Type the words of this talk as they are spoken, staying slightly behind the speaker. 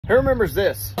Who remembers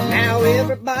this? Now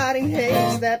everybody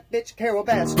hates that bitch Carol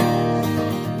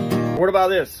Baskin. What about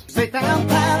this? They found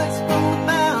pilots on the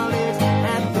mountains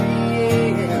at 3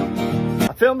 a.m.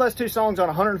 I filmed those two songs on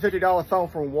a $150 phone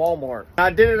from Walmart. I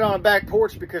did it on a back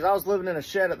porch because I was living in a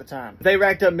shed at the time. They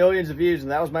racked up millions of views,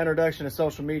 and that was my introduction to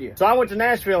social media. So I went to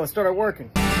Nashville and started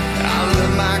working. I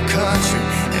love my country,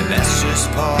 and that's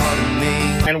just part of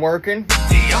me. And working. The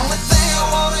only thing I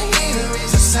wanna hear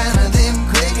is the sound of them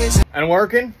crickets. And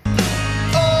working.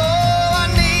 Oh, I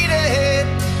need it.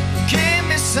 Give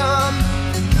me some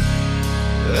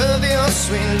of your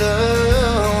sweet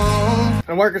love.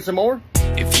 And working some more.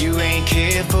 If you ain't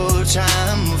careful,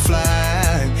 time will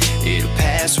fly. It'll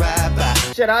pass right by.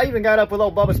 Shit, I even got up with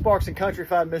old Bubba Sparks and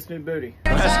Countryfied Miss New Booty.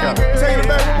 Let's go. Take it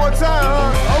back one more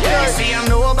time, huh? Okay. Yeah, see, I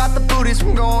know about the booties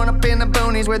from going up in the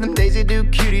boonies where them Daisy Duke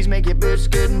cuties make your bitch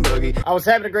good and boogie. I was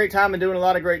having a great time and doing a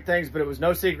lot of great things, but it was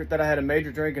no secret that I had a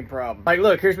major drinking problem. Like,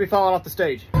 look, here's me falling off the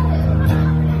stage.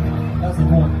 That's the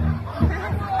point.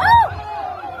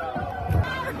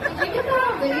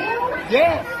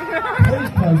 Yes! Please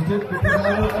post it because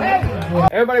I don't know.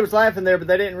 Everybody was laughing there, but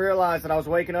they didn't realize that I was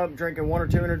waking up drinking 1 or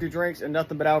 2 energy drinks and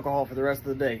nothing but alcohol for the rest of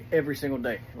the day, every single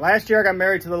day. Last year, I got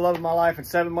married to the love of my life, and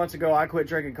 7 months ago, I quit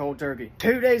drinking cold turkey.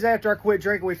 2 days after I quit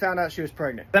drinking, we found out she was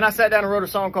pregnant. Then I sat down and wrote a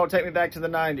song called Take Me Back to the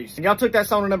 90s. And y'all took that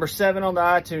song to number 7 on the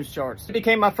iTunes charts. It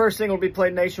became my first single to be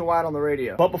played nationwide on the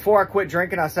radio. But before I quit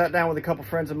drinking, I sat down with a couple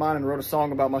friends of mine and wrote a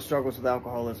song about my struggles with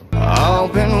alcoholism.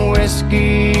 Open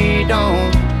whiskey,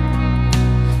 don't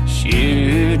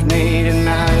shoot me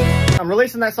tonight. I'm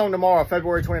releasing that song tomorrow,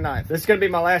 February 29th. This is going to be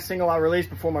my last single I release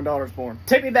before my daughter's born.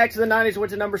 Take Me Back to the 90s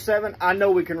went to number 7. I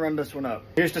know we can run this one up.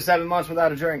 Here's to 7 months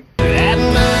without a drink. That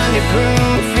 90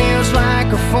 proof feels like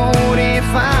a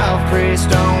 45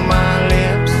 pressed on my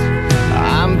lips.